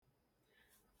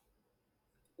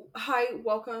Hi,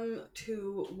 welcome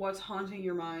to What's Haunting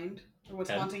Your Mind, or What's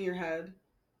Head. Haunting Your Head.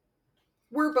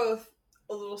 We're both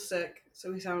a little sick,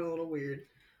 so we sound a little weird.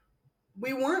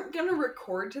 We weren't going to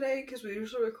record today because we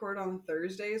usually record on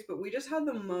Thursdays, but we just had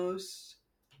the most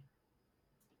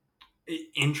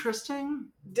Interesting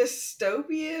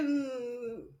dystopian.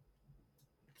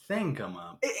 thing come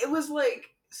up. It was like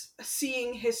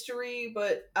seeing history,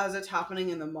 but as it's happening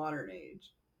in the modern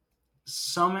age.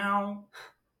 Somehow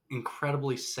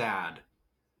incredibly sad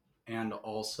and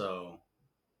also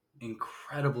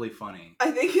incredibly funny.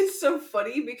 I think it's so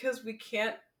funny because we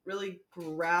can't really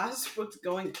grasp what's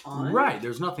going on. Right,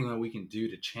 there's nothing that we can do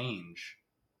to change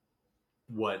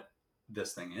what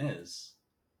this thing is.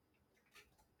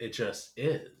 It just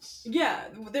is. Yeah,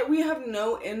 that we have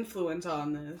no influence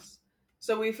on this.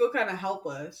 So we feel kind of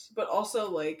helpless, but also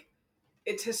like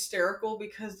it's hysterical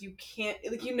because you can't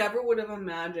you never would have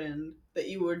imagined that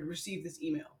you would receive this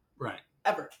email. Right.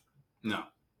 Ever. No,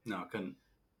 I couldn't.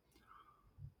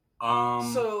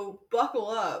 So buckle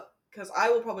up because I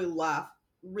will probably laugh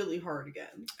really hard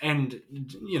again. And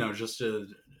just a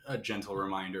gentle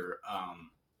reminder,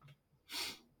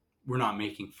 we're not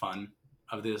making fun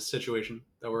of this situation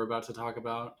that we're about to talk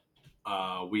about.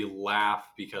 We laugh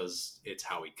because it's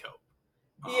how we cope.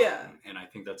 Yeah. And I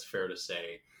think that's fair to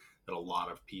say that a lot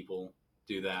of people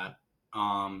do that.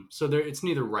 So it's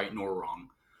neither right nor wrong.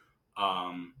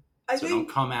 So don't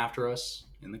come after us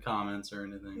in the comments or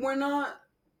anything.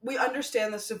 We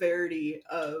understand the severity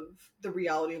of the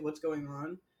reality of what's going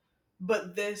on,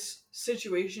 but this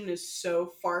situation is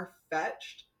so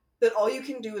far-fetched that all you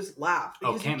can do is laugh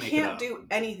because you can't do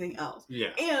anything else.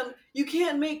 Yeah. And you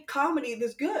can't make comedy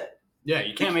this good. Yeah,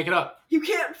 you can't make it up. You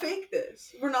can't fake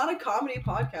this. We're not a comedy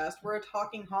podcast. We're a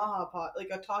talking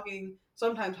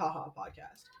sometimes haha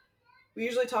podcast. We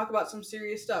usually talk about some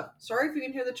serious stuff. Sorry if you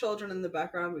can hear the children in the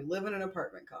background. We live in an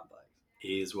apartment complex. It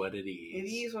is what it is. It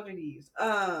is what it is.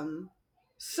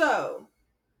 So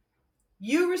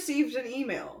you received an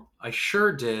email. I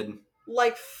sure did.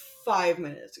 Like 5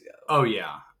 minutes ago. Oh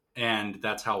yeah. And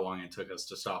that's how long it took us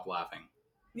to stop laughing.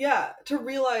 Yeah, to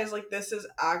realize like this is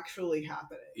actually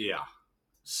happening. Yeah.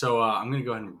 So I'm going to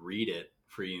go ahead and read it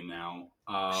for you now.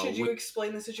 Should you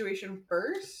explain the situation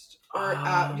first? Or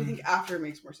do you think after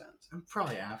makes more sense?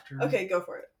 Probably after. Okay, go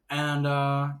for it. And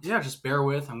just bear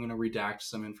with. I'm going to redact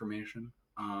some information.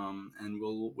 And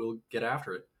we'll get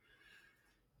after it.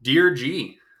 Dear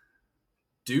G,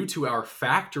 due to our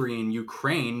factory in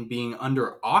Ukraine being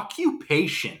under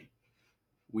occupation,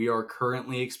 we are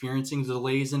currently experiencing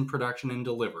delays in production and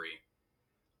delivery.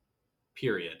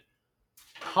 Period.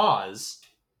 Pause.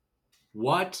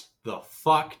 What the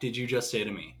fuck did you just say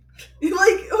to me?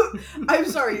 I'm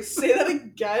sorry, say that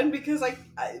again because I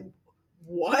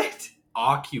what?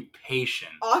 Occupation.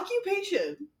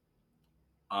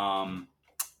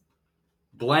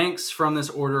 Blanks from this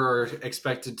order are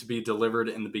expected to be delivered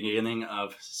in the beginning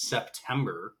of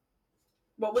September.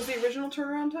 What was the original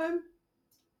turnaround time?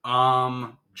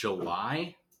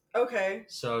 July. Okay.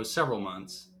 So several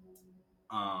months.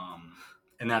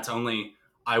 And that's only,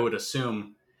 I would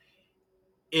assume,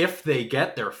 if they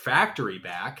get their factory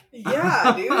back.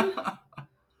 Yeah, dude.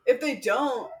 If they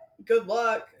don't, good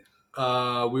luck.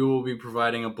 We will be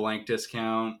providing a blank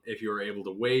discount if you are able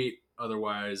to wait.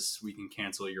 Otherwise, we can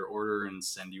cancel your order and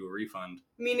send you a refund.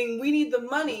 Meaning we need the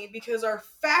money because our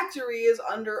factory is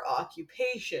under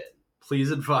occupation.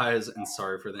 Please advise, and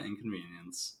sorry for the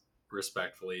inconvenience.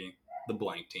 Respectfully, the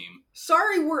blank team.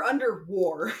 Sorry we're under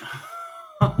war.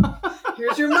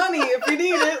 Here's your money if you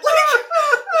need it.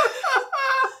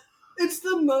 It's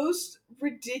the most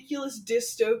ridiculous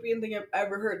dystopian thing I've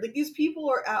ever heard. Like, these people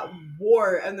are at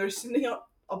war and they're sending out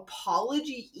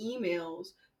apology emails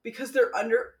because they're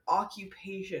under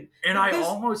occupation. And I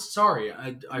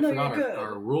forgot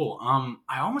our rule.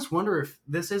 I almost wonder if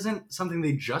this isn't something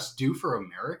they just do for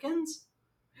Americans.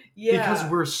 Yeah.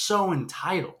 Because we're so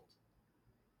entitled.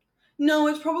 No,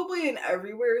 it's probably an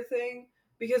everywhere thing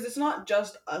because it's not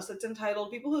just us that's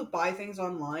entitled. People who buy things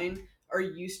online are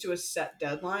used to a set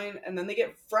deadline, and then they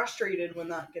get frustrated when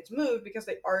that gets moved because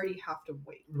they already have to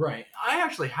wait. Right. I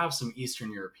actually have some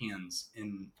Eastern Europeans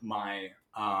in my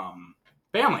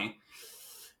family,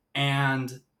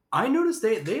 and I noticed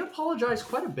they apologize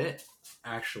quite a bit,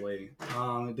 actually.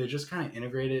 They just kind of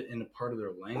integrate it into part of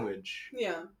their language.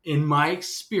 Yeah. In my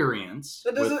experience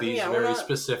with these very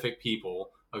specific people,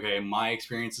 okay, my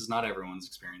experience is not everyone's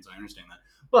experience, I understand that.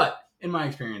 But in my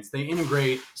experience, they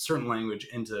integrate certain language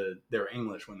into their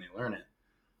English when they learn it.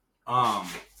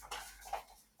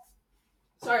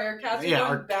 Sorry, our cats are going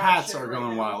our cats are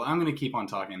going wild. I'm going to keep on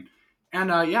talking.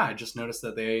 And I just noticed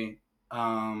that they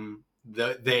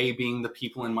they being the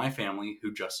people in my family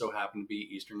who just so happen to be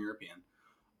Eastern European,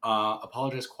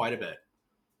 apologize quite a bit.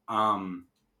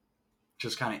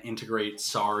 Just kind of integrate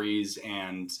sorries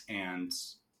and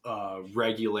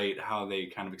regulate how they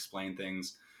kind of explain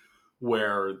things,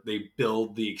 where they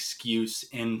build the excuse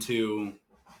into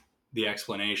the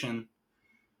explanation.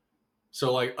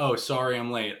 So like, oh, sorry,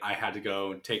 I'm late. I had to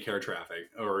go take care of traffic,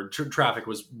 or traffic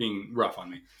was being rough on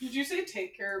me. Did you say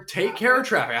take care of Take care of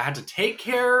traffic. I had to take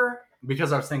care,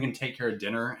 because I was thinking take care of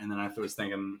dinner, and then I was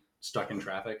thinking stuck in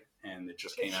traffic, and it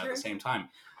just came out at the same time.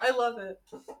 I love it.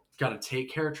 Got to take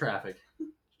care of traffic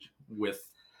with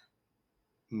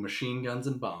machine guns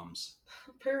and bombs.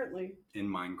 Apparently. In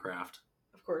Minecraft.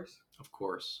 Of course. Of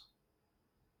course.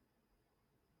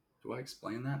 Do I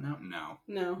explain that now? No.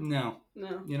 No. No.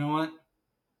 No. You know what?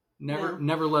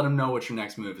 Never let them know what your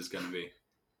next move is going to be.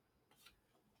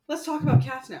 Let's talk about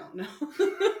cats now. No.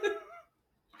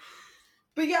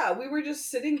 But yeah, we were just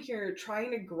sitting here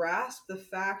trying to grasp the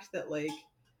fact that, like,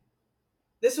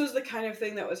 this was the kind of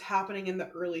thing that was happening in the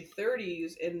early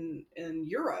 30s in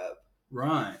Europe.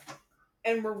 Right.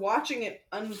 And we're watching it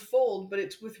unfold, but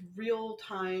it's with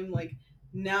real-time, like,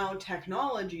 now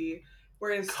technology,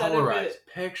 where instead colorized of it...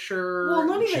 picture, well,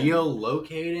 not even,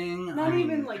 geolocating. Not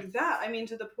even like that. I mean,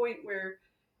 to the point where,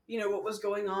 you know, what was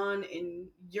going on in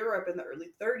Europe in the early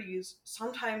 30s,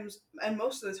 sometimes, and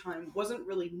most of the time, wasn't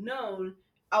really known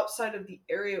outside of the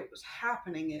area it was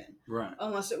happening in. Right.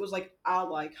 Unless it was, like,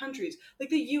 ally countries. Like,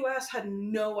 the U.S. had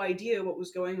no idea what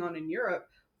was going on in Europe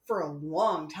for a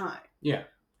long time. Yeah.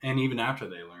 And even after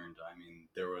they learned, I mean,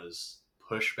 there was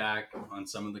pushback on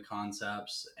some of the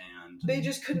concepts, and they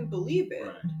just couldn't believe it.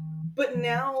 Right. But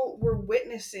now we're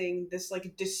witnessing this,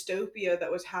 like, dystopia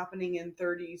that was happening in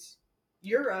 30s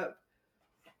Europe,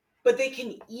 but they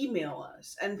can email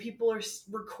us, and people are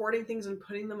recording things and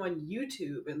putting them on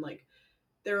YouTube, and, like,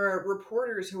 there are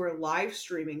reporters who are live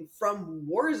streaming from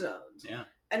war zones. Yeah.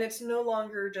 And it's no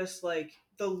longer just, like,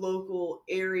 the local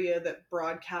area that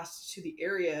broadcasts to the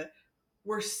area.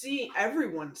 We're seeing,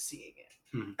 everyone's seeing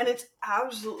it. Mm-hmm. And it's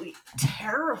absolutely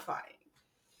terrifying.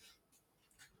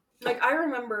 Like, I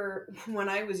remember when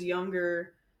I was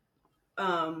younger,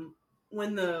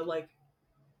 when the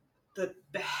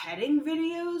beheading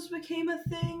videos became a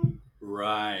thing.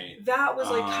 Right. That was,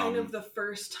 like, kind of the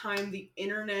first time the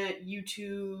internet,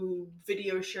 YouTube,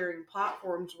 video sharing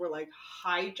platforms were, like,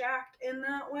 hijacked in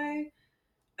that way.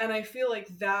 And I feel like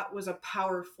that was a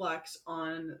power flex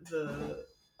on the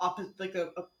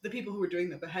the people who were doing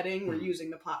the beheading were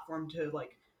using the platform to,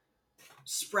 like,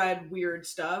 spread weird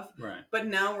stuff. Right. But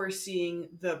now we're seeing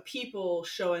the people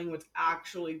showing what's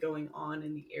actually going on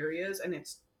in the areas, and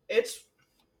it's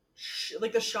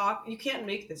like the shock. You can't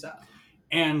make this up.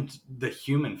 And the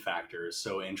human factor is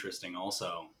so interesting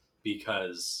also,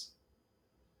 because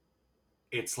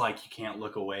it's like you can't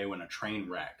look away when a train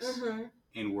wrecks. Mm-hmm.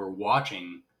 And we're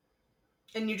watching,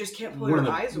 and you just can't pull your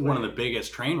eyes away. One of the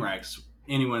biggest train wrecks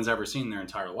anyone's ever seen in their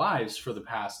entire lives for the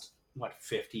past,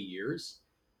 50 years?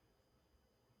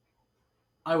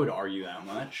 I would argue that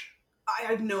much. I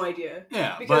have no idea.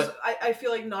 Yeah, because I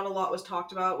feel like not a lot was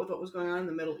talked about with what was going on in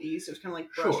the Middle East. It was kind of like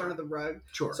brushed under the rug.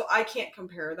 Sure. So I can't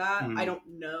compare that. Mm-hmm. I don't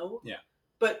know. Yeah.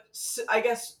 But I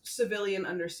guess civilian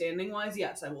understanding wise,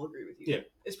 yes, I will agree with you. Yeah.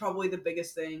 It's probably the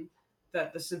biggest thing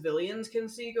that the civilians can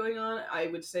see going on. I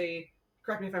would say,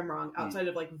 correct me if I'm wrong, outside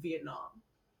of, like, Vietnam.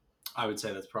 I would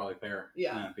say that's probably fair.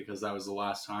 Yeah. Because that was the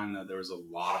last time that there was a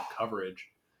lot of coverage,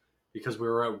 because we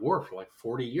were at war for like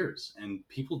 40 years and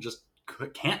people just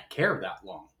can't care that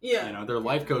long. Yeah. You know, their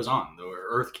life goes on. The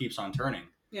earth keeps on turning.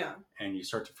 Yeah. And you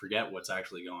start to forget what's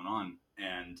actually going on.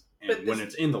 And when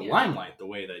it's in the limelight, the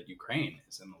way that Ukraine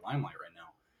is in the limelight right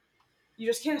now, you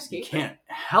just can't escape. You can't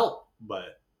help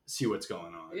but see what's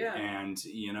going on. Yeah. And,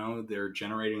 you know, they're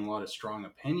generating a lot of strong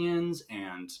opinions,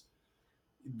 and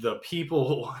the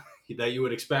people that you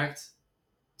would expect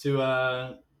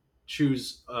to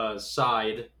choose a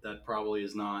side that probably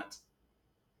is not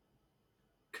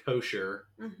kosher,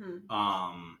 mm-hmm.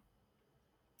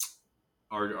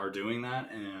 Are doing that,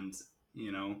 and,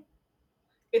 you know,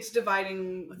 it's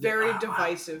dividing, very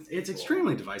divisive. It's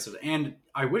extremely divisive, and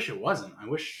I wish it wasn't. I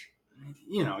wish,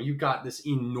 you know, you've got this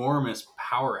enormous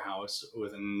powerhouse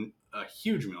with a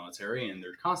huge military, and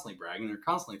they're constantly bragging, they're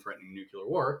constantly threatening nuclear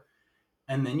war,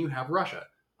 and then you have Russia.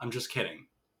 I'm just kidding.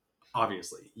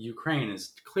 Obviously, Ukraine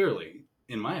is clearly,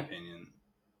 in my opinion,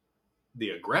 the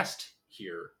aggressed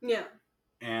here. Yeah.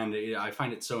 And I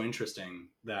find it so interesting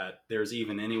that there's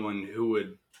even anyone who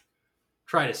would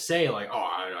try to say, like, oh,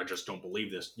 I just don't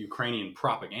believe this Ukrainian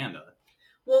propaganda.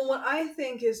 Well, what I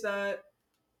think is that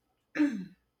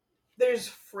there's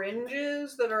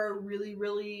fringes that are really,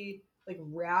 really like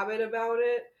rabid about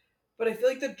it, but I feel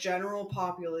like the general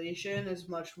population is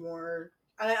much more.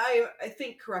 And I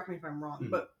think, correct me if I'm wrong,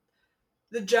 Mhm. but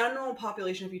the general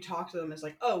population, if you talk to them, is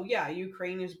like, oh yeah,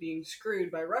 Ukraine is being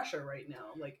screwed by Russia right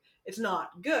now. Like, it's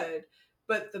not good.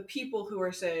 But the people who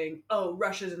are saying, oh,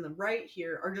 Russia's in the right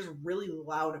here are just really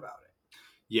loud about it.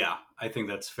 Yeah, I think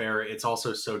that's fair. It's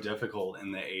also so difficult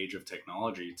in the age of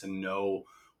technology to know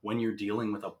when you're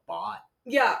dealing with a bot,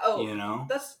 Yeah. Oh, you know?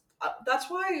 that's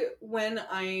why when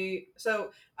I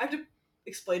have to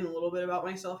explain a little bit about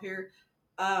myself here.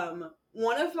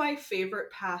 One of my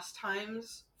favorite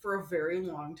pastimes for a very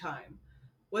long time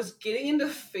was getting into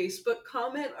Facebook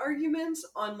comment arguments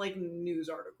on like news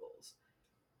articles.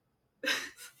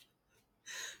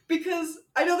 Because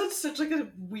I know that's such like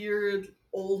a weird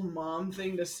old mom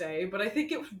thing to say, but I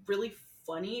think it was really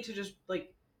funny to just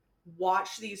like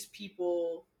watch these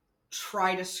people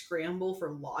try to scramble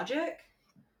for logic.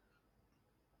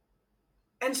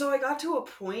 And so I got to a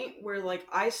point where like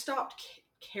I stopped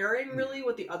caring really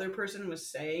what the other person was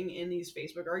saying in these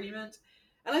Facebook arguments.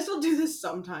 And I still do this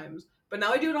sometimes, but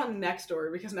now I do it on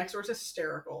Nextdoor because Nextdoor is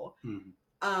hysterical. Mhm.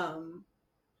 Um,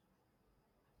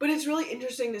 but it's really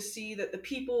interesting to see that the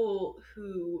people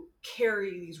who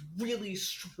carry these really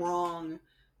strong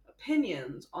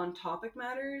opinions on topic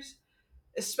matters,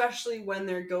 especially when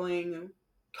they're going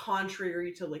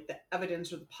contrary to like the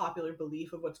evidence or the popular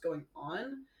belief of what's going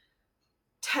on,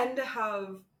 tend to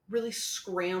have really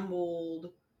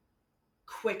scrambled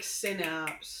quick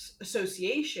synapse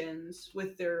associations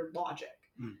with their logic.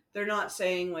 Mm. They're not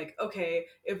saying like, okay,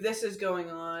 if this is going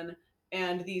on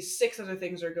and these six other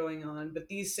things are going on, but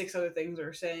these six other things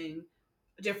are saying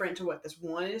different to what this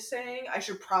one is saying, I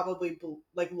should probably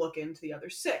like look into the other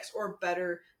six or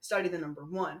better study the number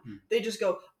one. Mm. They just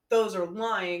go, those are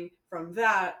lying. From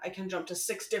that, I can jump to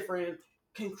six different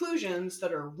conclusions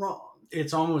that are wrong.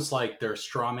 It's almost like they're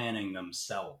strawmanning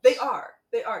themselves. They are.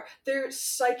 They are. They're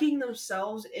psyching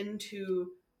themselves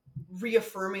into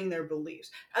reaffirming their beliefs.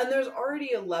 And there's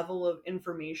already a level of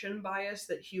information bias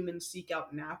that humans seek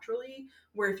out naturally,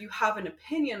 where if you have an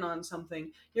opinion on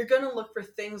something, you're going to look for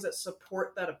things that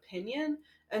support that opinion,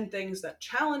 and things that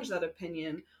challenge that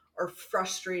opinion are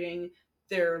frustrating,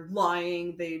 they're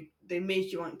lying, they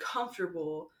make you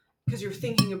uncomfortable because you're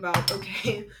thinking about,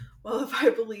 okay, well, if I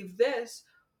believe this,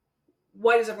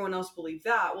 why does everyone else believe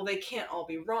that? Well, they can't all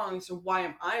be wrong, so why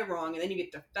am I wrong? And then you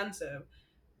get defensive.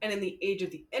 And in the age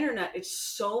of the internet, it's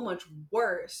so much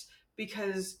worse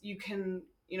because you can,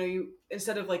 you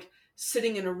instead of like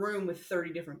sitting in a room with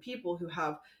 30 different people who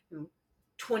have,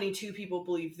 22 people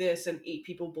believe this and 8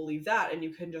 people believe that, and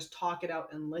you can just talk it out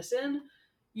and listen,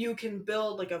 you can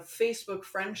build like a Facebook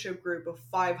friendship group of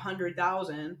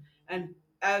 500,000, and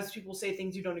as people say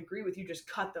things you don't agree with, you just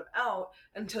cut them out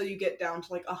until you get down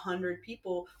to like 100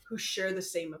 people who share the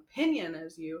same opinion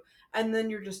as you, and then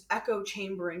you're just echo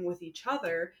chambering with each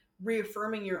other,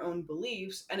 reaffirming your own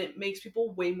beliefs, and it makes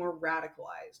people way more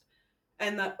radicalized.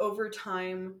 And that over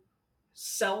time,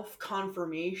 self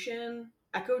confirmation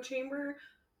echo chamber,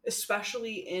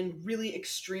 especially in really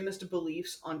extremist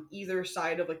beliefs on either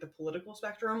side of like the political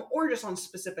spectrum or just on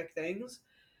specific things,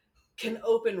 can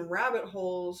open rabbit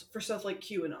holes for stuff like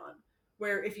QAnon,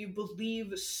 where if you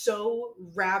believe so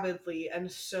rabidly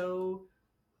and so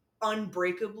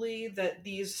unbreakably that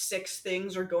these six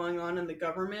things are going on in the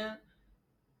government,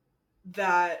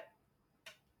 that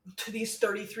to these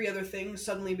 33 other things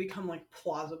suddenly become like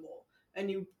plausible, and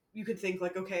you could think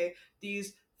like, okay,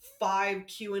 these 5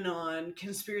 QAnon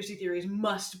conspiracy theories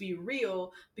must be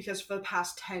real because for the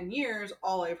past 10 years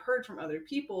all I've heard from other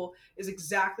people is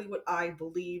exactly what I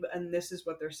believe, and this is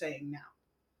what they're saying now.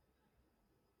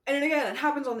 And again, it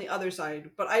happens on the other side,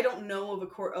 but I don't know of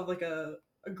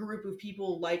a group of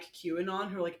people like QAnon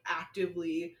who are like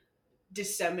actively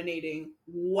disseminating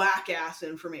whack ass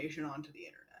information onto the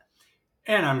internet.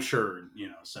 And I'm sure,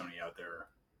 somebody out there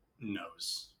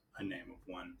knows a name of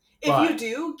one. If you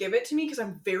do, give it to me because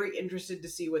I'm very interested to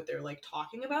see what they're like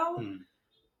talking about.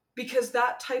 Because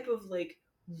that type of like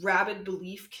rabid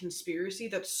belief conspiracy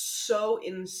that's so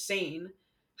insane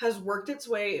has worked its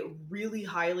way really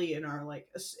highly in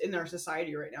our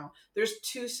society right now. There's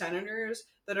 2 senators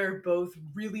that are both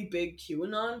really big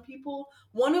QAnon people.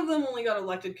 One of them only got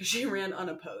elected because she ran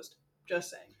unopposed. Just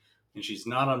saying. And she's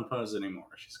not unopposed anymore.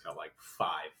 She's got like 5.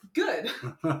 Good.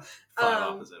 5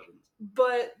 oppositions.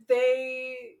 But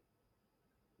they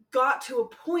got to a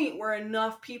point where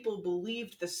enough people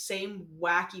believed the same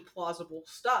wacky plausible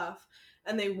stuff,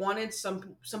 and they wanted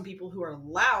some people who are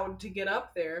loud to get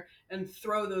up there and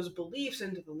throw those beliefs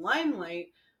into the limelight.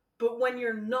 But when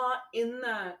you're not in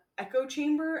that echo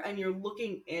chamber and you're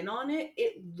looking in on it,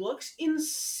 it looks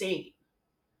insane.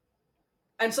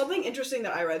 And something interesting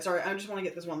that I read, sorry, I just want to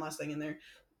get this one last thing in there.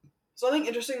 Something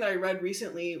interesting that I read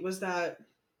recently was that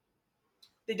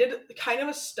they did kind of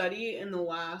a study in the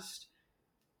last,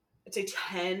 I'd say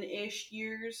 10-ish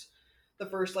years, the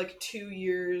first like 2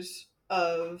 years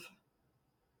of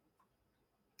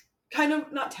kind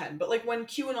of, not 10, but like when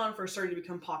QAnon first started to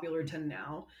become popular to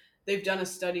now, they've done a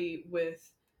study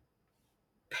with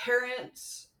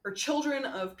parents or children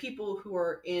of people who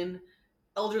are in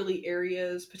elderly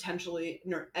areas, potentially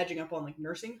edging up on like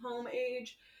nursing home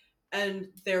age, and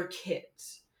their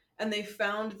kids. And they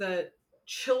found that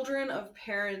children of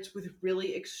parents with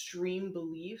really extreme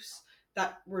beliefs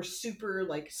that were super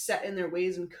like set in their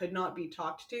ways and could not be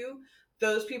talked to,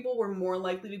 those people were more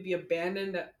likely to be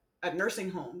abandoned at nursing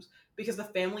homes because the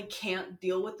family can't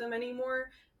deal with them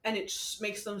anymore, and it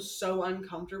makes them so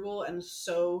uncomfortable and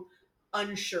so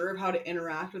unsure of how to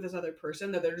interact with this other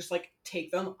person that they're just like,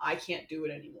 take them, I can't do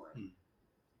it anymore.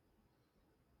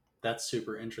 That's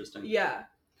super interesting. Yeah.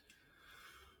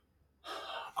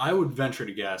 I would venture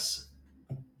to guess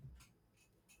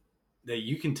that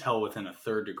you can tell within a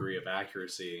third degree of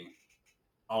accuracy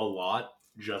a lot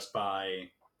just by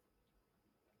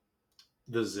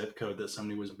the zip code that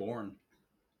somebody was born.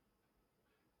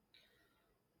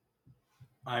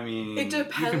 I mean, It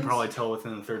depends. You can probably tell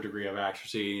within the third degree of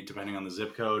accuracy, depending on the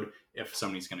zip code, if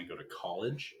somebody's going to go to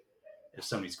college, if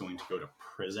somebody's going to go to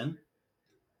prison.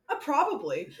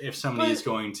 Probably. If somebody's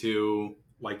going to,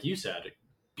 like you said,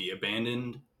 be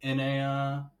abandoned in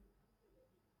a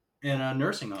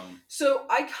nursing home. So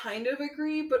I kind of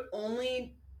agree, but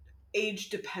only age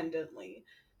dependently.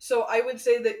 So I would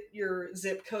say that your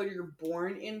zip code you're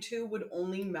born into would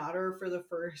only matter for the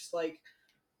first like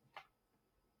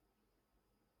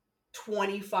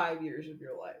 25 years of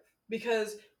your life.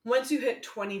 Because once you hit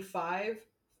 25,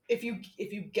 if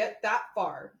you get that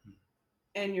far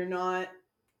and you're not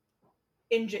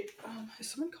in is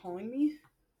someone calling me?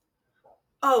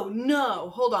 Oh no,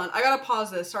 hold on. I gotta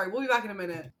pause this. Sorry, we'll be back in a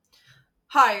minute.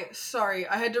 Hi, sorry,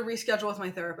 I had to reschedule with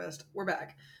my therapist. We're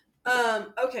back.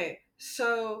 Okay,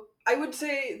 so I would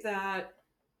say that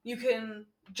you can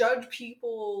judge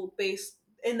people based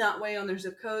in that way on their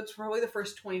zip codes for probably the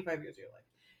first 25 years of your life.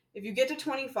 If you get to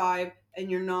 25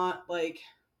 and you're not like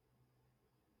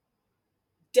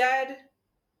dead,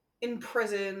 in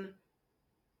prison,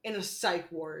 in a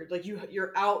psych ward, like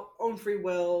you're out on free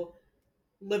will,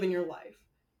 living your life,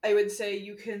 I would say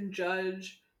you can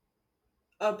judge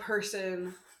a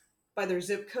person by their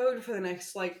zip code for the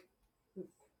next like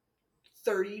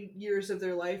 30 years of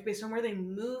their life based on where they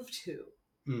move to.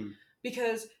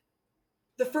 Because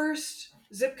the first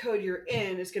zip code you're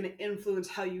in is going to influence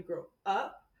how you grow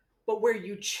up, but where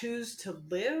you choose to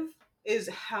live is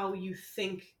how you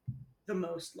think the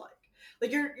most like.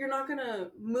 Like you're not going to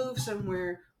move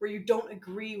somewhere where you don't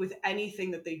agree with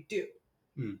anything that they do.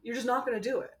 You're just not going to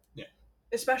do it. Yeah.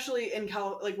 Especially in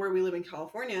like where we live in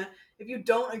California, if you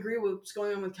don't agree with what's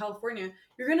going on with California,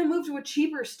 you're going to move to a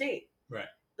cheaper state. Right.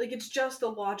 Like it's just the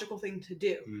logical thing to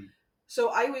do. So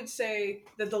I would say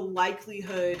that the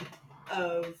likelihood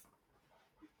of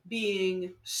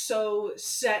being so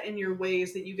set in your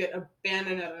ways that you get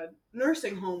abandoned at a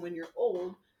nursing home when you're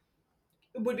old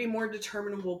would be more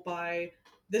determinable by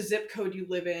the zip code you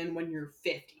live in when you're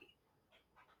 50.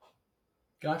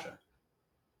 Gotcha.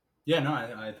 Yeah, no,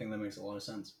 I think that makes a lot of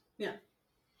sense. Yeah.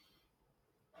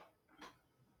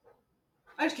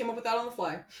 I just came up with that on the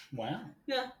fly. Wow.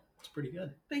 Yeah. That's pretty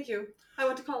good. Thank you. I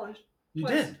went to college. You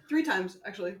twice. did? 3 times,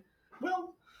 actually.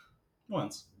 Well,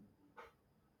 once.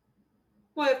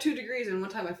 Well, I have 2 degrees and one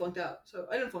time I flunked out. So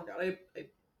I didn't flunk out. I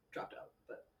dropped out.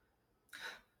 But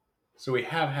so we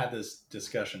have had this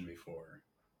discussion before.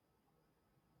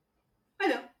 I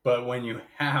know. But when you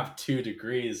have 2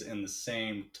 degrees in the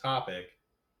same topic,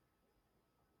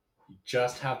 you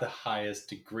just have the highest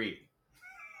degree.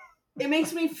 It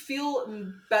makes me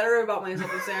feel better about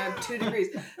myself to say I have 2 degrees.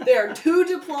 There are 2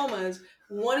 diplomas.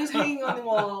 One is hanging on the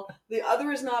wall. The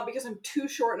other is not because I'm too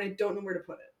short and I don't know where to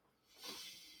put it.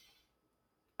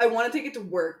 I want to take it to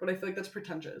work, but I feel like that's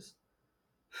pretentious.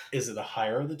 Is it the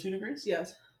higher of the 2 degrees?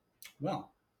 Yes.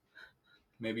 Well,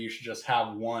 maybe you should just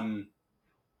have 1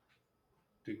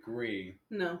 degree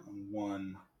No. on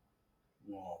 1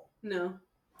 wall. No.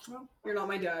 Well, you're not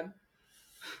my dad.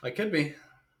 I could be.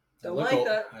 Don't like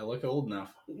that. I look old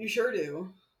enough. You sure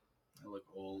do. I look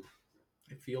old.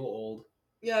 I feel old.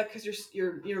 Yeah, because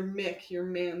you're Mick. You're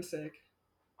man sick.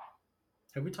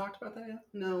 Have we talked about that yet?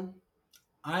 No.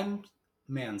 I'm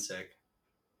man sick.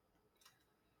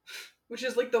 Which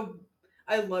is like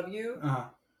I love you. Uh-huh.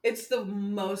 It's the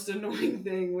most annoying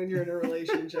thing when you're in a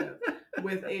relationship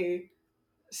with a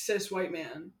cis white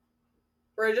man,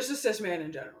 or just a cis man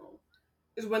in general,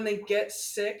 is when they get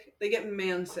sick, they get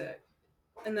man sick.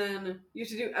 And then you have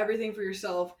to do everything for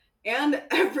yourself and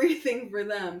everything for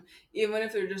them, even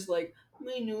if they're just like,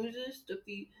 my nose is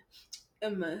stuffy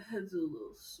and my head's a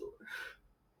little sore.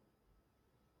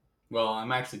 Well,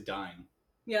 I'm actually dying.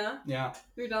 Yeah? Yeah.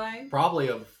 You're dying? Probably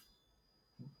of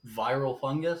viral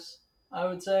fungus, I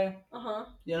would say. Uh-huh.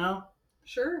 You know?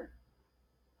 Sure.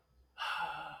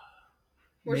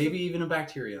 Maybe even a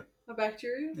bacteria. A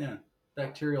bacteria? Yeah.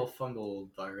 Bacterial fungal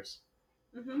virus.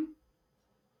 Mm-hmm.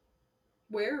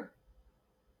 Where?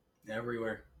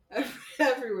 Everywhere.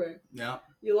 Everywhere. Yeah.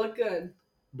 You look good.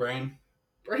 Brain.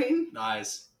 Brain?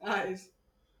 Eyes. Eyes.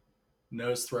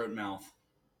 Nose, throat, mouth.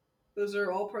 Those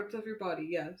are all parts of your body,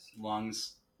 yes.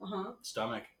 Lungs. Uh-huh.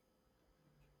 Stomach.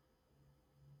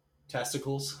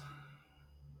 Testicles.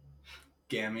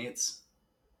 Gametes.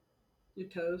 Your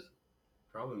toes.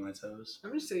 Probably my toes.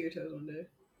 I'm gonna steal your toes one day.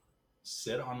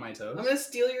 Sit on my toes? I'm gonna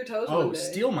steal your toes one Oh, day.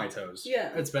 steal my toes.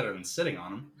 Yeah. It's better than sitting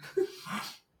on them.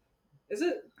 Is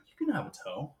it? You can have a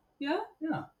toe. Yeah?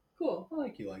 Yeah. Cool. I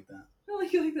like you like that. I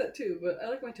like you like that too, but I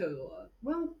like my toes a lot.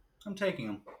 Well, I'm taking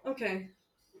them. Okay.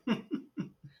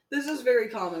 This is very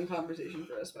common conversation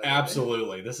for us, by the way.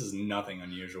 Absolutely. This is nothing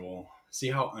unusual. See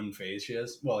how unfazed she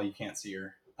is? Well, you can't see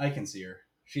her. I can see her.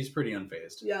 She's pretty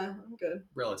unfazed. Yeah, I'm good.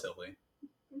 Relatively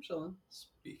I'm chilling.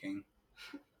 speaking.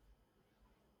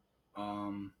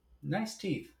 Nice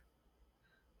teeth.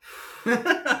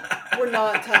 We're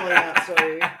not telling that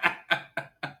story.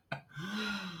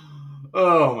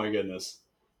 Oh my goodness.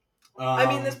 I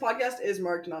mean, this podcast is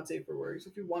marked not safe for work, so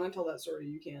if you want to tell that story,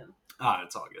 you can.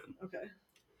 It's all good. Okay.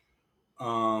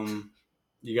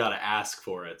 You gotta ask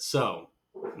for it. So,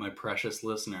 my precious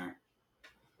listener,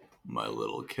 my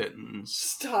little kittens.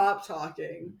 Stop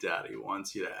talking. Daddy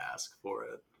wants you to ask for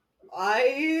it.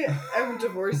 I am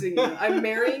divorcing you. I'm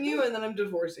marrying you, and then I'm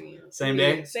divorcing you. Same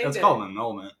day? Same That's day. called an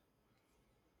annulment.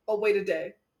 I'll wait a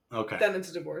day. Okay. Then it's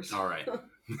a divorce. All right.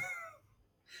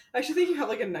 I actually think you have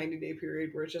like a 90-day period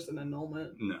where it's just an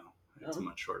annulment. No, it's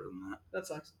much shorter than that. That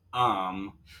sucks.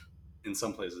 In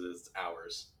some places it's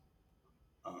hours.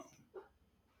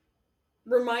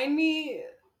 Remind me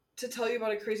to tell you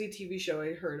about a crazy TV show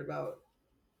I heard about.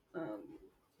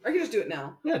 I can just do it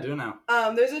now. Yeah, do it now.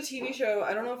 There's a TV show,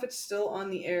 I don't know if it's still on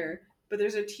the air, but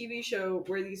there's a TV show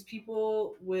where these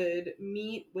people would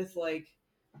meet with like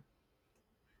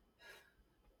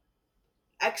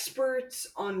experts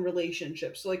on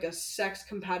relationships, so like a sex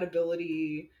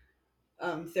compatibility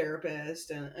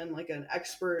therapist and like an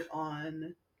expert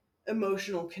on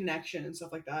emotional connection and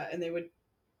stuff like that, and they would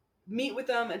meet with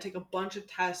them and take a bunch of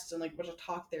tests and like a bunch of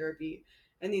talk therapy,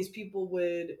 and these people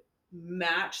would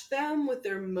match them with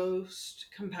their most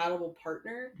compatible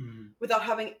partner without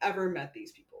having ever met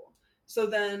these people. So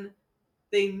then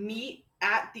they meet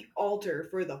at the altar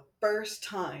for the first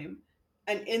time,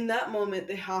 and in that moment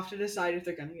they have to decide if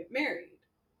they're going to get married.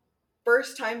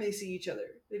 First time they see each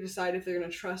other, they decide if they're going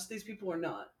to trust these people or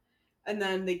not. And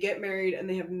then they get married, and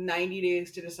they have 90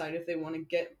 days to decide if they want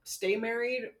to stay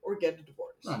married or get a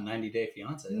divorce. It's not 90 Day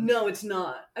Fiance. No, it's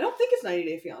not. I don't think it's 90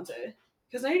 Day Fiance.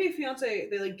 Because 90 Day Fiance,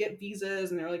 they like get visas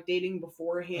and they're like dating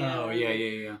beforehand. Oh,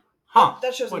 yeah. Huh.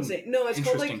 That show's insane. No, it's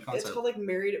called like concept. It's called like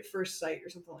Married at First Sight or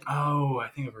something like that. Oh, I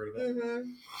think I've heard of it.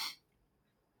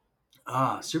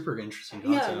 Mm-hmm. Super interesting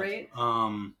concept. Yeah, right.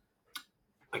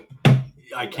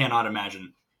 I cannot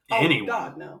imagine anyone. Oh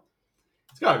God, no.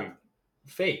 It's gotta be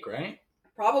fake, right?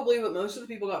 Probably, but most of the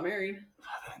people got married.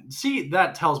 See,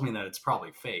 that tells me that it's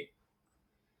probably fake.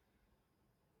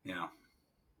 Yeah.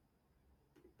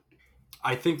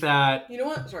 I think that... You know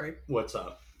what? Sorry. What's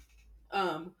up?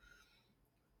 I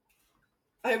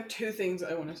have two things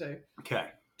I want to say. Okay.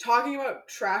 Talking about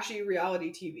trashy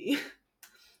reality TV,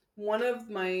 one of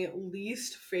my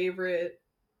least favorite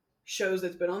shows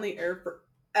that's been on the air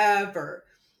forever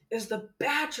is The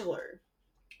Bachelor.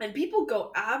 And people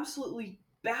go absolutely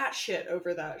batshit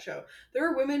over that show. There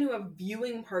are women who have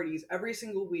viewing parties every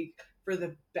single week for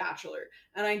The Bachelor,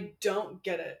 and I don't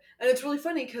get it. And it's really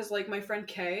funny because like my friend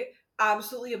Kay,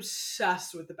 absolutely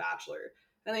obsessed with The Bachelor,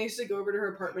 and I used to go over to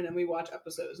her apartment and we watch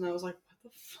episodes, and I was like,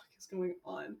 what the fuck is going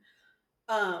on?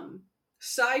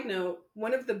 Side note,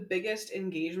 one of the biggest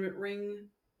engagement ring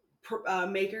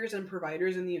makers and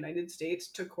providers in the United States,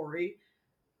 Tacori,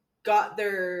 got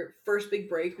their first big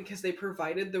break because they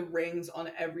provided the rings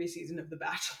on every season of The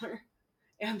Bachelor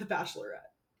and The Bachelorette.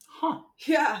 Huh.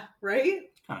 Yeah, right?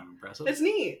 Kind of impressive. It's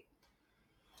neat.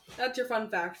 That's your fun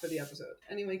fact for the episode.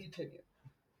 Anyway, continue.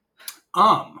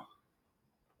 I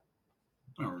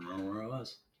don't remember where I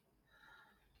was.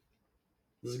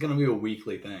 This is going to be a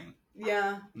weekly thing.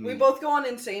 Yeah. We both go on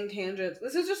insane tangents.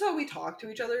 This is just how we talk to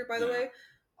each other, by the way.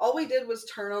 All we did was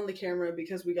turn on the camera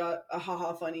because we got a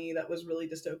haha funny that was really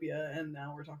dystopia, and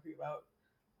now we're talking about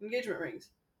engagement rings.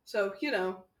 So, you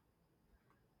know.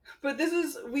 But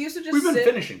we used to just We've been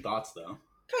finishing thoughts, though.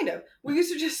 Kind of. We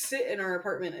used to just sit in our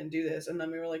apartment and do this, and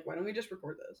then we were like, why don't we just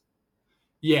record this?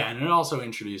 Yeah, and it also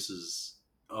introduces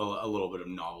a little bit of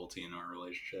novelty in our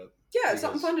relationship. Yeah, it's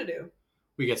something fun to do.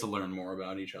 We get to learn more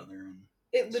about each other, and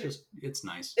it's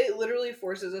nice. It literally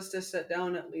forces us to sit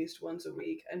down at least once a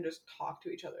week and just talk to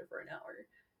each other for an hour.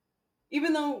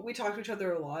 Even though we talk to each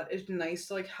other a lot, it's nice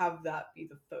to like have that be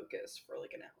the focus for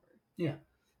like an hour. Yeah.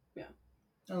 Yeah.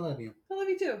 I love you. I love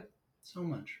you too. So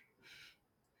much.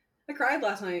 I cried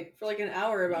last night for like an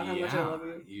hour about how much I love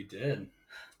you. You did.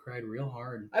 Cried real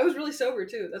hard. I was really sober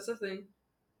too. That's the thing.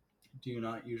 Do you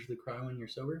not usually cry when you're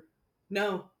sober?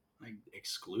 No. I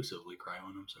exclusively cry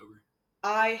when I'm sober.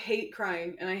 I hate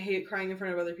crying, and I hate crying in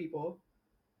front of other people.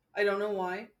 I don't know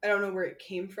why. I don't know where it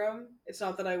came from. It's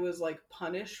not that I was like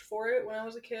punished for it when I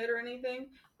was a kid or anything.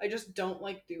 I just don't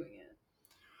like doing it.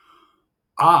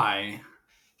 I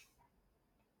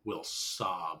will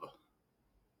sob.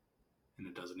 And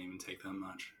it doesn't even take that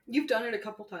much. You've done it a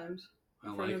couple times.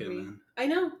 I like it, man. I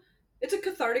know. It's a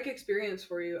cathartic experience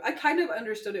for you. I kind of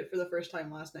understood it for the first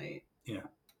time last night. Yeah.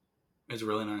 It's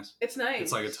really nice. It's nice.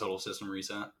 It's like a total system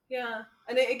reset. Yeah.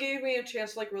 And it gave me a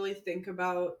chance to like really think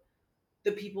about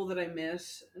the people that I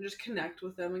miss and just connect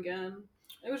with them again.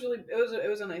 It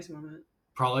was a nice moment.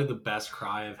 Probably the best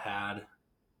cry I've had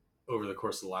over the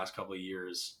course of the last couple of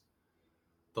years.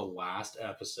 The last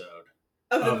episode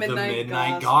of the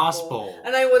Midnight Gospel.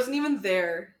 And I wasn't even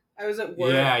there. I was at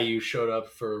work. Yeah, you showed up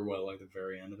for like the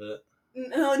very end of it?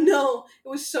 No. It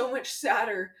was so much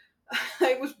sadder.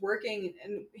 I was working,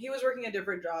 and he was working a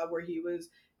different job where he was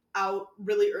out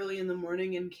really early in the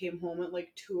morning and came home at like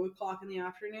 2:00 in the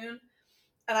afternoon.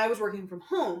 And I was working from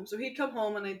home. So he'd come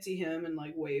home and I'd see him and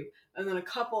like wave. And then a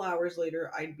couple hours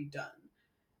later, I'd be done.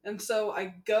 And so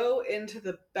I go into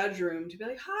the bedroom to be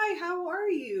like, hi, how are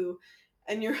you?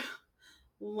 And you're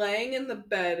laying in the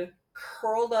bed,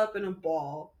 curled up in a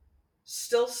ball,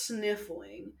 still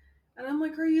sniffling. And I'm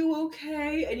like, are you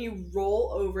okay? And you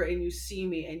roll over and you see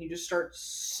me and you just start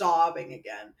sobbing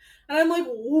again. And I'm like,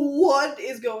 what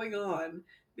is going on?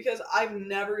 Because I've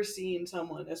never seen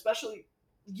someone, especially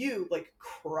you, like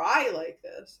cry like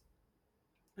this.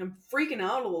 I'm freaking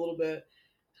out a little bit.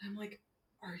 And I'm like,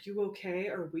 are you okay?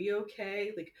 Are we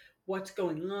okay? Like, what's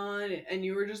going on? And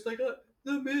you were just like,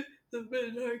 the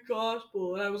Midnight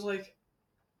Gospel. And I was like,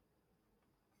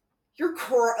 you're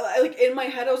like in my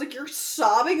head I was like, you're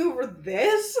sobbing over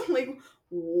this? I'm like,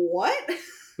 what?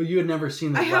 But you had never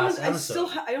seen the last episode.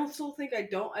 I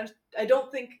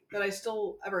don't think that I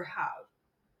still ever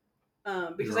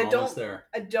have. Because I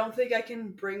don't think I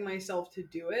can bring myself to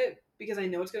do it because I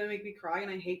know it's gonna make me cry and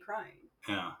I hate crying.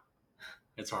 Yeah.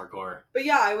 It's hardcore. But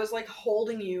yeah, I was like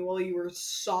holding you while you were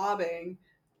sobbing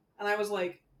and I was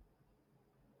like,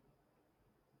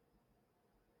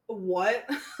 what?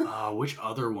 Which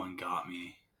other one got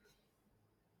me?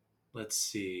 Let's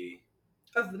see.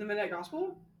 Of the Midnight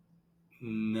Gospel?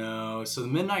 No. So the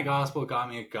Midnight Gospel got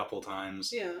me a couple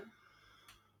times. Yeah.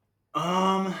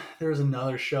 There was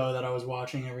another show that I was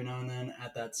watching every now and then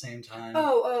at that same time.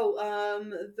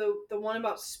 The one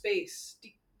about space.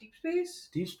 Deep Space?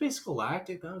 Deep Space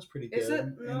Galactic, that was pretty good. Is it?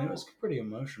 No. And it was pretty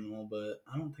emotional, but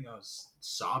I don't think I was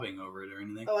sobbing over it or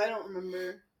anything. Oh, I don't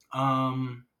remember.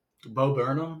 Bo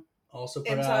Burnham also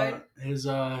put out his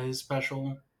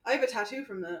special. I have a tattoo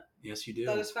from that. Yes, you do.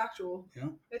 That is factual. Yeah.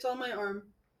 It's on my arm.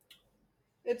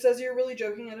 It says, you're really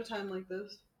joking at a time like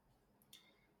this.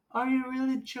 Are you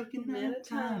really joking at a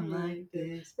time like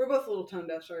this? We're both a little tone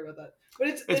deaf, sorry about that. But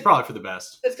it's probably for the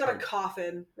best. It's got a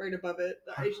coffin right above it.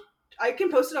 I can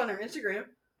post it on our Instagram.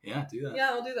 Yeah, do that. Yeah,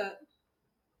 I'll do that.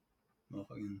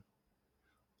 Motherfucking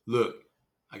look,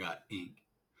 I got ink.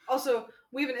 Also,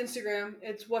 we have an Instagram.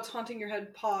 It's What's Haunting Your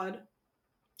Head Pod.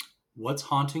 What's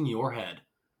Haunting Your Head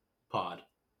Pod.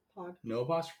 Pod. No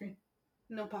apostrophe?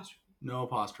 No apostrophe. No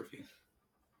apostrophe.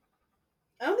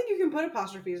 I don't think you can put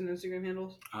apostrophes in Instagram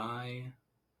handles. I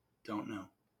don't know.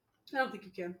 I don't think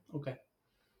you can. Okay.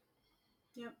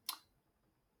 Yep.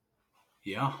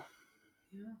 Yeah.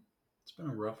 Yeah. It's been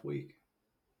a rough week.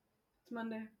 It's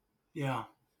Monday. Yeah.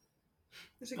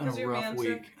 Is it because you're man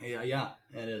sick? Yeah,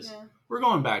 it is. Yeah. We're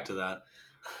going back to that.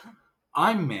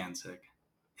 I'm man sick,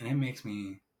 and it makes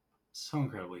me so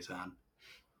incredibly sad.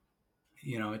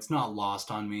 You know, it's not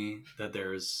lost on me that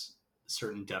there's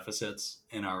certain deficits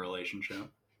in our relationship.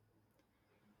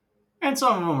 And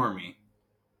some of them are me,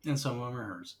 and some of them are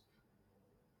hers.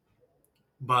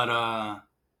 But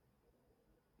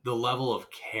the level of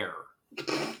care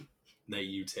that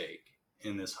you take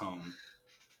in this home,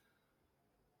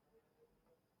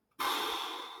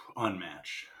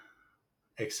 unmatched,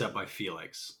 except by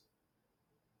Felix.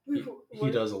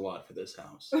 He does a lot for this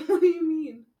house. What do you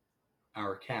mean?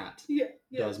 Our cat Yeah.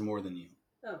 does more than you.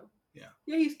 Oh. Yeah.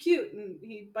 Yeah, he's cute and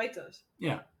he bites us.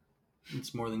 Yeah.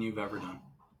 It's more than you've ever done.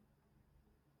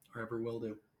 Or ever will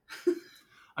do.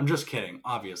 I'm just kidding,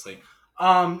 obviously.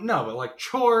 No, but like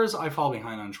chores, I fall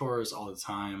behind on chores all the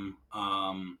time.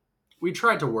 We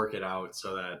tried to work it out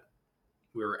so that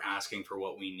we were asking for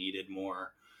what we needed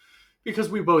more. Because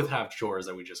we both have chores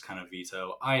that we just kind of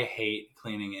veto. I hate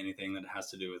cleaning anything that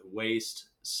has to do with waste.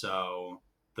 So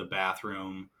the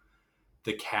bathroom,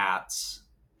 the cats,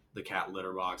 the cat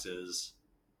litter boxes,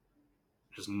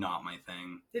 just not my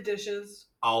thing. The dishes.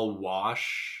 I'll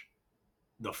wash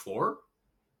the floor.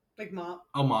 Like mop.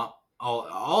 I'll mop.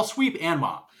 I'll sweep and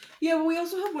mop. Yeah, but we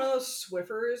also have one of those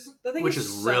Swiffers. That thing which is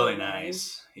is so really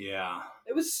nice. Yeah.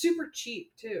 It was super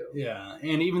cheap too. Yeah,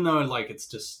 and even though like it's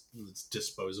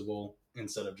disposable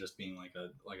instead of just being like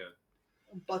a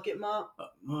bucket mop.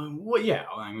 Well, yeah,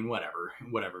 I mean whatever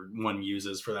one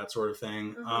uses for that sort of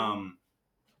thing. Mm-hmm.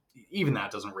 Even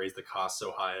that doesn't raise the cost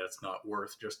so high that it's not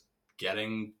worth just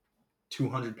getting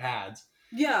 200 pads.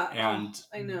 Yeah, and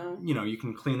I know. You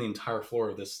can clean the entire floor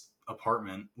of this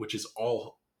apartment, which is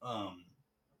all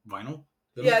vinyl.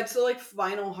 Yeah, it's like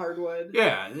vinyl hardwood.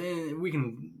 Yeah, we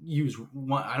can use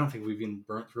one. I don't think we've even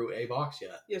burnt through a box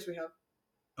yet. Yes, we have.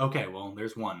 Okay, well,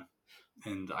 there's one.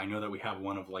 And I know that we have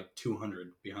one of like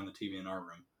 200 behind the TV in our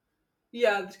room.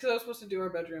 Yeah, because I was supposed to do our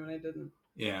bedroom and I didn't.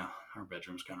 Yeah, our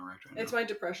bedroom's kind of wrecked right now. It's my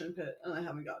depression pit and I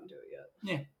haven't gotten to it yet.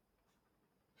 Yeah.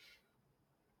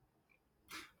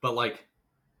 But like,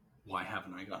 why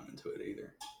haven't I gotten into it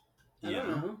either? I don't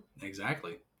know.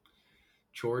 Exactly.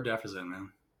 Chore deficit,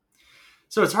 man.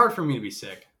 So it's hard for me to be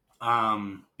sick,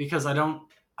 because I don't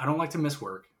like to miss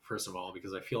work. First of all,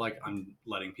 because I feel like I'm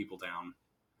letting people down,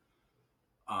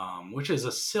 which is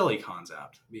a silly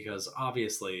concept because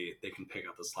obviously they can pick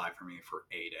up the slack for me for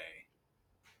a day,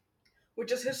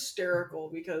 which is hysterical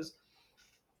because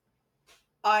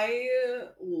I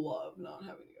love not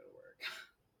having to go to work.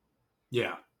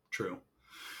 Yeah, true.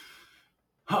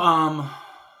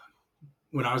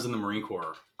 When I was in the Marine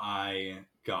Corps,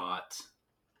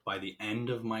 by the end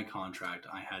of my contract,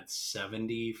 I had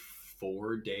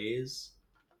 74 days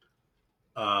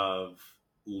of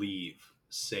leave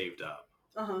saved up.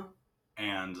 Uh-huh.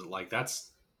 And like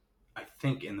that's, I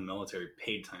think in the military,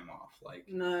 paid time off. Like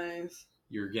nice.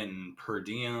 You're getting per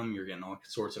diem, you're getting all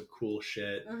sorts of cool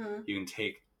shit. Mm-hmm. You can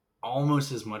take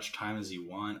almost as much time as you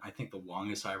want. I think the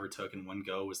longest I ever took in one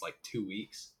go was like 2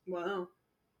 weeks. Wow.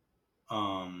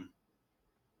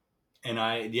 And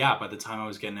by the time I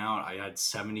was getting out, I had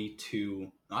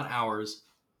 72, not hours,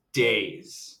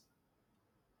 days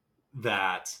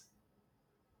that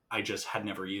I just had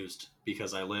never used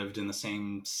because I lived in the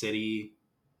same city.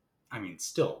 I mean,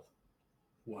 still,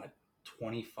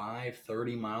 25,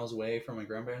 30 miles away from my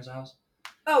grandparents' house?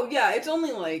 Oh, yeah, it's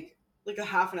only like a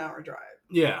half an hour drive.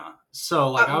 Yeah.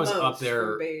 So, like, At I was most, up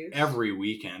there every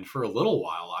weekend. For a little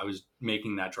while, I was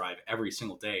making that drive every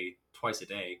single day, twice a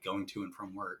day, going to and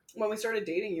from work. When we started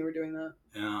dating, you were doing that.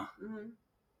 Yeah. Mm-hmm.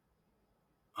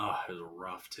 Oh, it was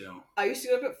rough, too. I used to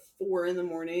get up at 4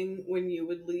 a.m. when you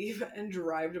would leave and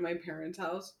drive to my parents'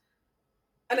 house.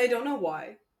 And I don't know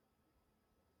why.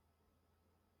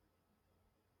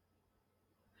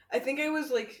 I think I was,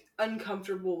 like,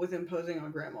 uncomfortable with imposing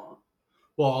on Grandma.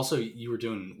 Well, also, you were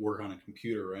doing work on a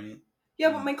computer, right?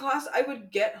 Yeah, but my class, I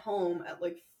would get home at,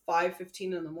 like,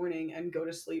 5:15 in the morning and go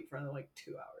to sleep for, like,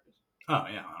 2 hours. Oh,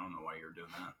 yeah. I don't know why you were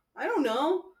doing that. I don't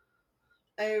know.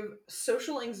 I have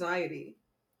social anxiety.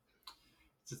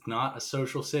 It's not a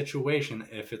social situation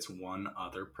if it's one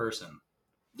other person.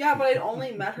 Yeah, but I'd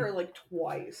only met her, like,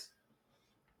 twice.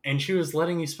 And she was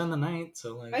letting you spend the night,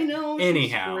 so like. I know.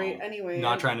 Anyhow, she's great. Anyway,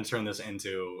 not trying to turn this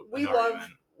into. We an love.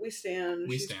 Argument. We stand.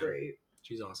 She's great.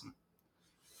 She's awesome.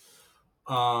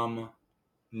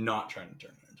 Not trying to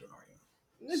turn it into an argument.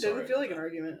 It doesn't feel like an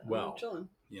argument. Well, I'm chilling.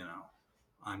 You know,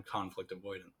 I'm conflict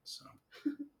avoidant, so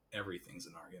everything's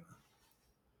an argument.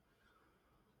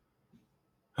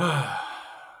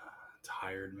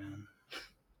 Tired, man.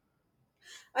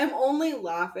 I'm only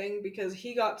laughing because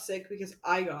he got sick because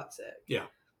I got sick. Yeah.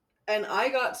 And I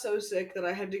got so sick that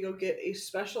I had to go get a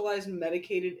specialized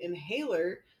medicated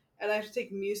inhaler, and I have to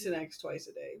take Mucinex twice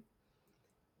a day.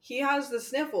 He has the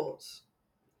sniffles.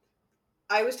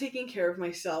 I was taking care of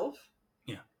myself.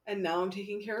 Yeah. And now I'm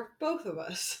taking care of both of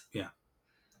us. Yeah.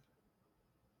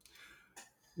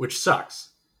 Which sucks.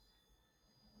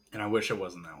 And I wish it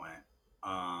wasn't that way.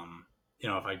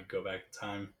 If I could go back in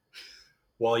time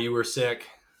while you were sick,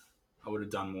 I would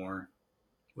have done more.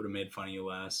 Would have made fun of you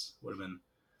less. Would have been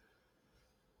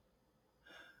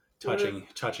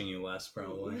touching you less,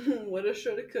 probably. Woulda,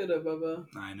 shoulda, coulda, Bubba.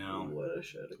 I know. Woulda,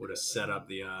 shoulda, Would have coulda. set up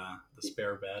the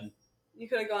spare bed. You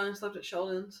could have gone and slept at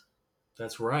Sheldon's.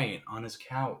 That's right, on his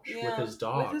couch with his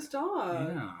dog. With his dog.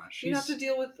 Yeah, You'd have to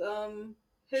deal with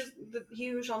he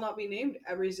who shall not be named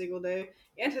every single day,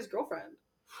 and his girlfriend.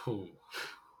 Whew.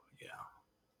 Yeah.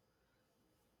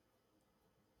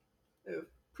 Ooh.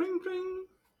 Pring pring.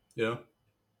 Yeah.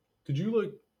 Could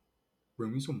you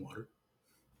bring me some water?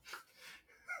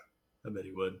 I bet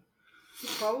he would. He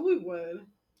probably would.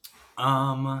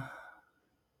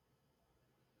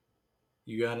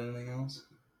 You got anything else?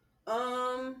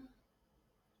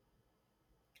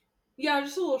 Yeah,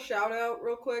 just a little shout out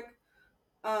real quick.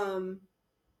 Even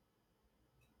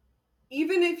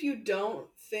if you don't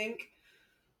think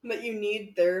that you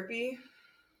need therapy,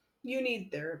 you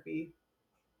need therapy.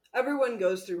 Everyone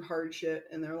goes through hard shit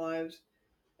in their lives.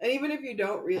 And even if you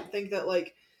don't think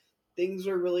that, things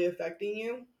are really affecting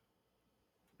you,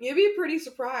 you'd be pretty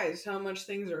surprised how much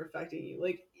things are affecting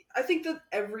you. I think that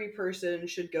every person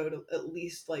should go to at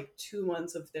least, 2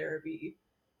 months of therapy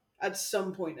at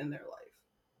some point in their life.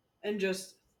 And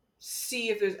just see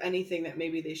if there's anything that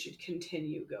maybe they should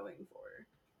continue going for.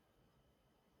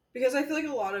 Because I feel like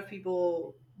a lot of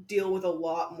people deal with a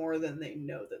lot more than they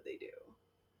know that they do.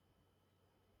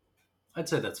 I'd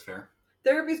say that's fair.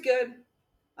 Therapy's good.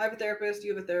 I have a therapist.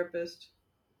 You have a therapist.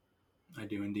 I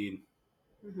do indeed.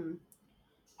 Mm-hmm.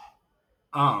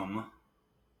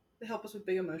 They help us with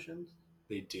big emotions.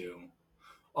 They do.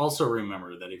 Also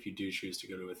remember that if you do choose to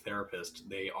go to a therapist,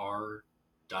 they are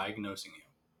diagnosing you.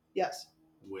 Yes.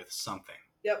 With something.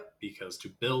 Yep. Because to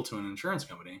bill to an insurance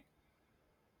company,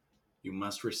 you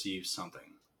must receive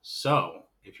something. So,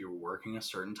 if you're working a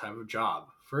certain type of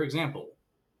job, for example,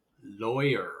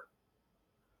 lawyer,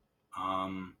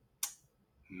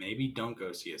 maybe don't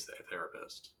go see a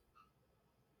therapist.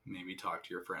 Maybe talk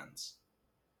to your friends.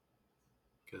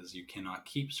 Because you cannot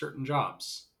keep certain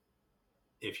jobs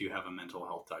if you have a mental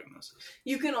health diagnosis.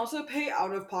 You can also pay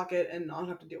out of pocket and not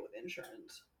have to deal with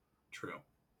insurance. True.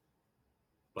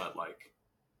 But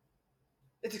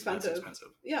it's expensive. It's expensive.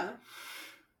 Yeah.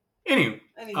 Anywho,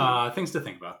 things to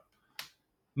think about.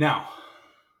 Now,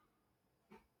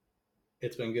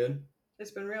 it's been good.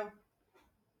 It's been real.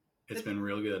 It's been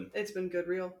real good. It's been good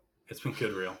real. It's been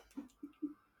good real.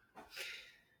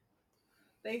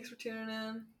 Thanks for tuning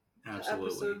in. Absolutely.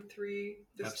 Episode 3,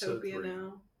 Dystopia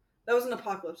Now. That was an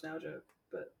Apocalypse Now joke,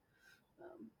 but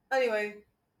anyway,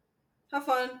 have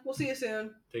fun. We'll see you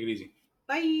soon. Take it easy.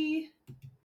 Bye.